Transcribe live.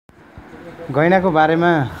गैंडाको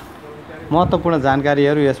बारेमा महत्त्वपूर्ण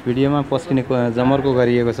जानकारीहरू यस भिडियोमा पस्किने जमर्को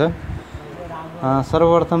गरिएको छ।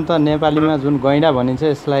 सर्वप्रथम त नेपालीमा जुन गैंडा भनिन्छ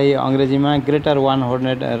यसलाई अङ्ग्रेजीमा ग्रेटर वान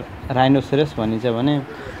हर्नेड राइनोसेरस भनिन्छ भने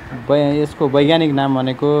यसको वैज्ञानिक नाम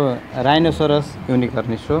भनेको राइनोसोरस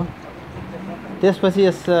यूनिकर्निस हो। त्यसपछि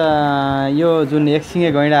यो जुन एकसिङे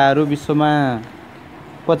गैंडाहरू विश्वमा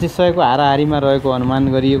 2500 को हाराहारीमा रहेको अनुमान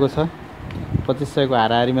गरिएको छ। 2500 को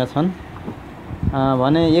हाराहारीमा छन्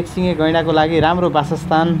भने एकसिङे गैंडाको लागि राम्रो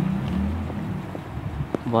वासस्थान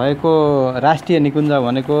भएको राष्ट्रिय निकुञ्ज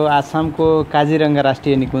भनेको आसामको काजिरङ्गा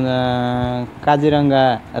राष्ट्रिय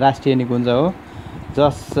निकुञ्ज हो,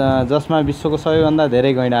 जसमा विश्वको सबैभन्दा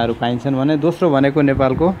धेरै गैंडाहरू पाइन्छन् भने दोस्रो भनेको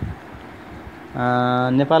नेपालको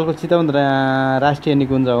चितवन राष्ट्रिय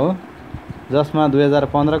निकुञ्ज हो, जसमा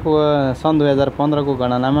सन् 2015 को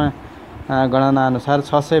गणना अनुसार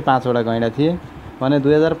 605 वटा गैंडा थिए भने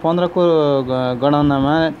 2015 को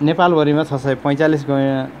गणनामा नेपालभरिमा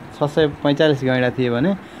 645 गैंडा थिए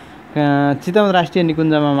भने चितवन राष्ट्रिय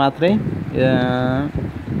निकुञ्जमा मात्रै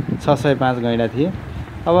 605 गैंडा थिए।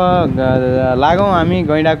 अब लागौँ हामी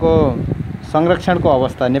गैंडाको संरक्षणको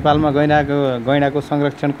अवस्था। नेपालमा गैंडाको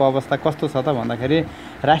संरक्षणको अवस्था कस्तो छ त भन्दाखेरि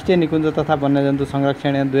राष्ट्रिय निकुञ्ज तथा वन्यजन्तु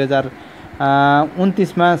संरक्षण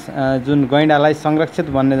 2029 मा जुन गैंडालाई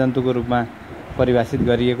संरक्षित वन्यजन्तुको रूपमा परिभाषित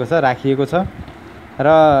गरिएको छ, राखिएको छ र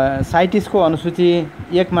साइटिसको अनुसूची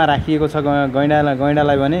 1 मा राखिएको छ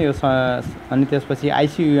गैंडालाई भने यो। अनि त्यसपछि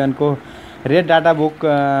ICUN को रेड डाटा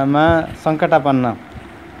बुकमा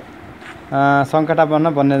सङ्कटापन्न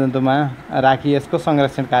वन्यजन्तुमा राखी यसको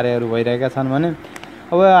संरक्षण कार्यहरू भइरहेका छन् भने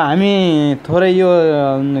अब हामी थोरै यो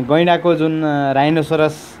गैंडाको जुन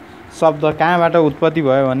राइनोसोरस शब्द कहाँबाट उत्पत्ति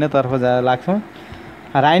भयो भन्ने तर्फ लाग्छौँ।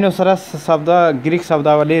 राइनोसोरस शब्द ग्रीक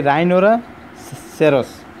शब्दावली राइनो र सेरोस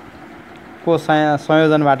को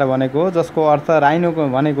संयोजनबाट बनेको हो, जसको अर्थ राइनो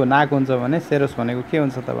भनेको नाक हुन्छ भने सेरोस भनेको के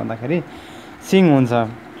हुन्छ त भन्दाखेरि सिङ हुन्छ।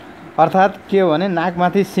 अर्थात् के हो भने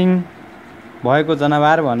नाकमाथि सिङ भएको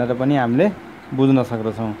जनावर भनेर पनि हामीले बुझ्न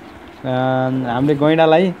सक्दछौँ। हामीले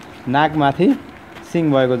गैंडालाई नाकमाथि सिङ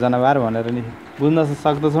भएको जनावर भनेर नि बुझ्न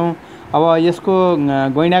सक्दछौँ। अब यसको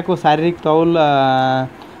गैंडाको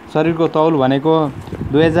शरीरको तौल भनेको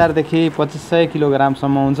 2000 देखि 2500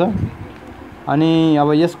 किलोग्रामसम्म हुन्छ। अनि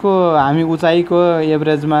अब यसको हामी उचाइको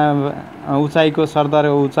एभरेजमा उचाइको सरदर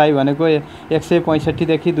उचाइ भनेको 165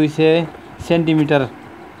 देखि 200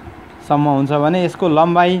 सेन्टिमिटरसम्म हुन्छ भने यसको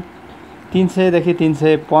लम्बाइ 300 देखि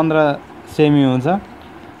 315 सेमी हुन्छ।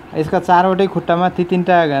 यसका चारवटै खुट्टामा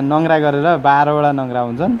तीनटा नङ्ग्रा गरेर 12 वटा नङ्ग्रा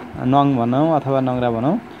हुन्छन्। नङ भनौँ अथवा नङ्ग्रा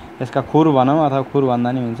भनौँ, यसका खुर भनौँ अथवा खुर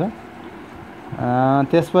भन्दा नि हुन्छ।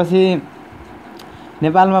 त्यसपछि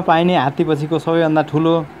नेपालमा पाइने हात्तीपछिको सबैभन्दा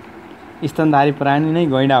ठुलो स्तनधारी प्राणी नै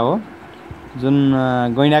गैंडा हो, जुन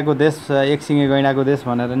गैंडाको देश, एकसिङे गैंडाको देश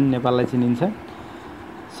भनेर नि नेपाललाई चिनिन्छ।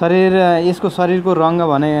 यसको शरीरको रङ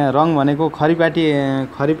भनेको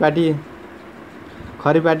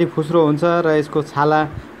खरिपाटी फुस्रो हुन्छ र यसको छाला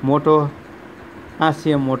मोटो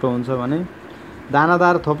आँसियो मोटो हुन्छ भने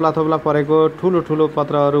दानादार थोप्ला परेको ठुलो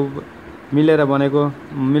पत्रहरू मिलेर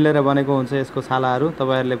बनेको हुन्छ यसको छालाहरू।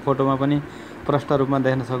 तपाईहरुले फोटोमा पनि प्रष्ट रूपमा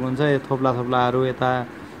देख्न सक्नुहुन्छ। यो थोप्लाहरू यता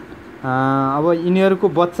अब यिनीहरूको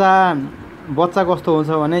बच्चा कस्तो हुन्छ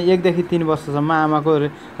भने 1 देखि 3 वर्षसम्म आमाको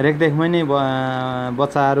रेखदेखमै नै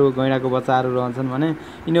गैंडाको बच्चाहरू रहन्छन् भने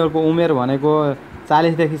यिनीहरूको उमेर भनेको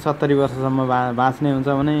 40 देखि 70 वर्षसम्म बाँच्ने हुन्छ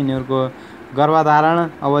भने यिनीहरूको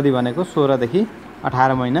गर्भधारण अवधि भनेको 16 देखि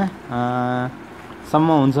 18 महिना सम्म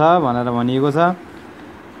हुन्छ भनेर भनिएको छ।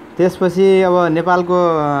 त्यसपछि अब नेपालको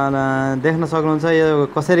देख्न सक्नुहुन्छ यो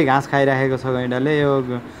कसरी घाँस खाइराखेको छ गैंडाले। यो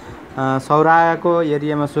सौराको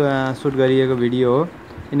एरियामा सुट गरिएको भिडियो हो।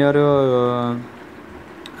 यिनीहरू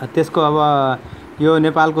त्यसको अब यो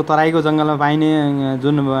नेपालको तराईको जङ्गलमा पाइने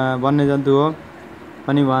जुन वन्यजन्तु हो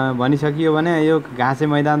पनि भनिसकियो भने यो घाँसे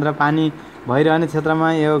मैदान र पानी भइरहने क्षेत्रमा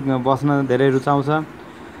यो बस्न धेरै रुचाउँछ।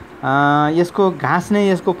 यसको घाँस नै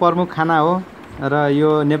यसको प्रमुख खाना हो र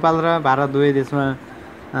यो नेपाल र भारत दुवै देशमा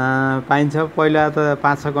पाइन्छ। पहिला त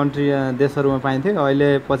 5-6 देशहरूमा पाइन्थ्यो,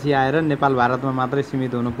 अहिले पछि आएर नेपाल भारतमा मात्रै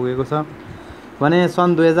सीमित हुन पुगेको छ भने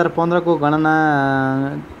सन् 2015 को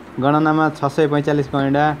गणनामा 645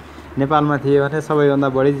 गैंडा नेपालमा थिए भने सबैभन्दा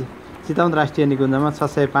बढी चितवन राष्ट्रिय निकुञ्जमा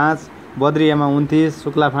 605, बद्रियामा 29,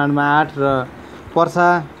 शुक्लाफाँडमा 8 र पर्सा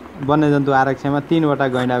वन्यजन्तु आरक्षमा 3 वटा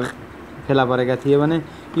गैंडा फेला परेका थिए भने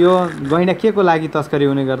यो गैंडा के को लागि तस्करी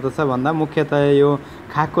हुने गर्दछ भन्दा मुख्यतः यो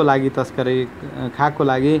खाकको लागि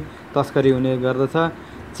तस्करी हुने गर्दछ।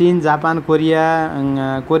 चीन, जापान,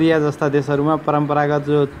 कोरिया जस्ता देशहरूमा परम्परागत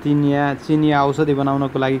जो चिनिया औषधि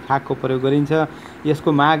बनाउनको लागि खाकको प्रयोग गरिन्छ।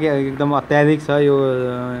 यसको माग एकदम अत्याधिक छ। यो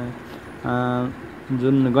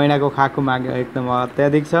जुन गैँडाको खाएको माग एकदम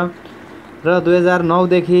अत्याधिक छ। र 2009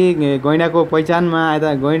 देखि गैँडाको पहिचानमा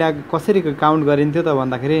आउँदा गैँडा कसरी काउन्ट गरिन्थ्यो त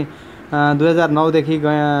भन्दाखेरि 2009 देखि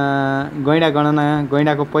गैँडा गणना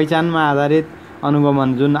गैँडाको पहिचानमा आधारित अनुगमन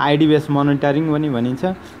जुन आइडी बेस मोनिटरिङ पनि भनिन्छ,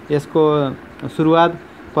 यसको सुरुवात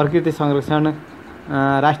प्रकृति संरक्षण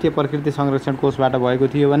राष्ट्रिय प्रकृति संरक्षण कोषबाट भएको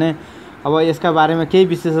थियो भने अब यसका बारेमा केही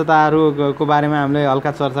विशेषताहरूको बारेमा हामीले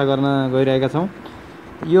हल्का चर्चा गर्न गइरहेका छौँ।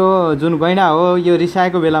 यो जुन गैँडा हो यो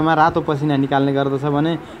रिसाएको बेलामा रातो पसिना निकाल्ने गर्दछ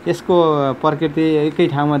भने यसको प्रकृति एकै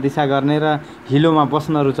ठाउँमा दिशा गर्ने र हिलोमा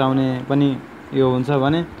बस्न रुचाउने पनि यो हुन्छ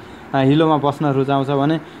भने हिलोमा बस्न रुचाउँछ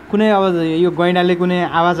भने कुनै अब यो गैँडाले कुनै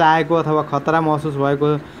आवाज आएको अथवा खतरा महसुस भएको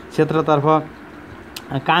क्षेत्रतर्फ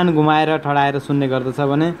कान घुमाएर ठडाएर सुन्ने गर्दछ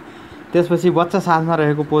भने त्यसपछि बच्चा साथमा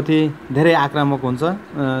रहेको पोथी धेरै आक्रामक हुन्छ।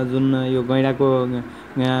 जुन यो गैँडाको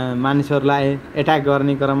मानिसहरूलाई एट्याक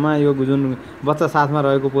गर्ने क्रममा यो जुन बच्चा साथमा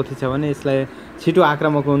रहेको पोथी छ भने यसलाई छिटो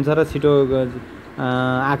आक्रामक हुन्छ र छिटो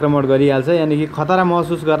आक्रमण गरिहाल्छ, यानि कि खतरा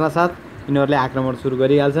महसुस गर्न साथ यिनीहरूले आक्रमण सुरु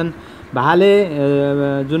गरिहाल्छन्। भाले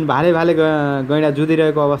जुन भाले गैँडा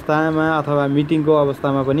जुधिरहेको अवस्थामा अथवा मिटिङको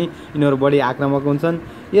अवस्थामा पनि यिनीहरू बढी आक्रामक हुन्छन्।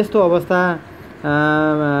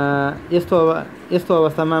 यस्तो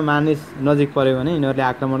अवस्थामा मानिस नजिक पर्यो भने यिनीहरूले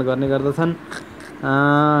आक्रमण गर्ने गर्दछन्।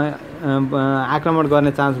 आक्रमण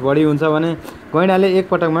गर्ने चान्स बढी हुन्छ भने गैँडाले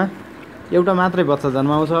एकपटकमा एउटा मात्रै बच्चा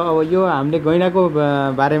जन्माउँछ। अब यो हामीले गैँडाको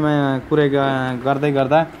बारेमा कुरै गर्दै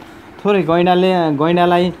गर्दा थोरै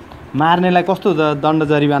गैँडालाई मार्नेलाई कस्तो दण्ड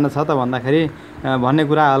जरिवाना छ त भन्दाखेरि भन्ने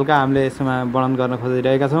कुरा हल्का हामीले यसमा वर्णन गर्न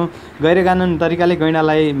खोजिरहेका छौँ। गैरकानुनी तरिकाले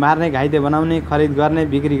गैँडालाई मार्ने, घाइते बनाउने, खरिद गर्ने,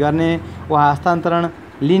 बिक्री गर्ने वा हस्तान्तरण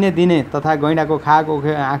लिने दिने तथा गैँडाको खाक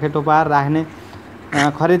आँखे टोपार राख्ने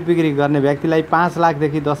खरिद बिक्री गर्ने व्यक्तिलाई 5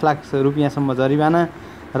 लाखदेखि 10 लाख रुपियाँसम्म जरिवाना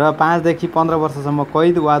र 5 देखि 15 वर्षसम्म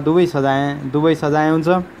कैद वा दुवै सजाय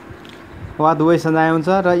हुन्छ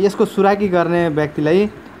र यसको सुराकी गर्ने व्यक्तिलाई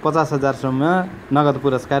 50,000सम्म नगद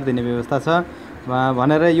पुरस्कार दिने व्यवस्था छ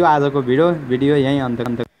भनेर यो आजको भिडियो यहीँ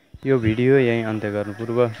अन्त्य गर्नु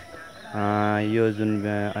पूर्व यो जुन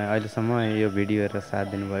अहिलेसम्म यो भिडियो हेरेर साथ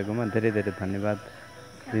दिनुभएकोमा धेरै धेरै धन्यवाद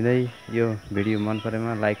दिँदै यो भिडियो मन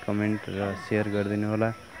परेमा लाइक, कमेन्ट र सेयर गरिदिनु होला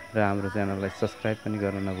र हाम्रो च्यानललाई सब्सक्राइब पनि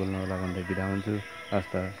गर्न नभुल्नु होला भन्दै बिदा हुन्छु।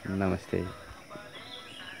 हस्त नमस्ते।